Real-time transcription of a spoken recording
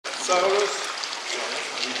Saulius.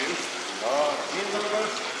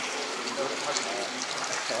 Mindaugas.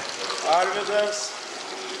 Arvidas.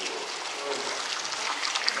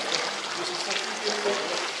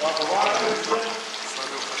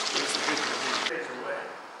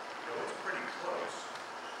 It's pretty close.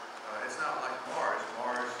 It's not like Mars.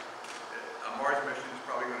 A Mars mission is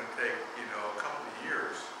probably going to take, a couple of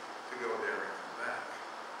years to go there and come back.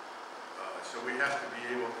 So we have to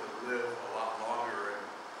be able to live a lot longer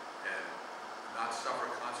and not suffer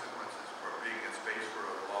consequences for being in space for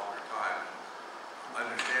a longer time.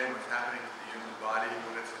 Understand what's happening to the human body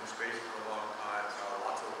when it's in space for a long time. So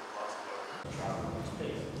lots of travel in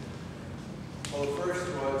space. Well, the first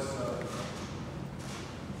was,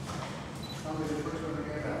 tell me the first one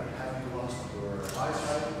again. Have you lost your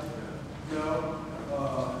eyesight? No,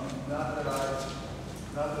 not that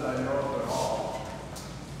I know of at all.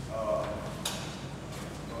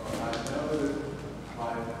 I know that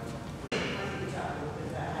my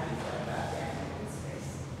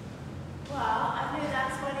Well, I knew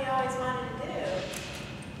that's what he always wanted to do,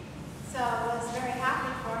 so I was very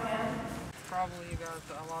happy for him. Probably you got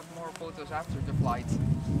a lot more photos after the flight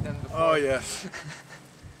than before. Oh yes.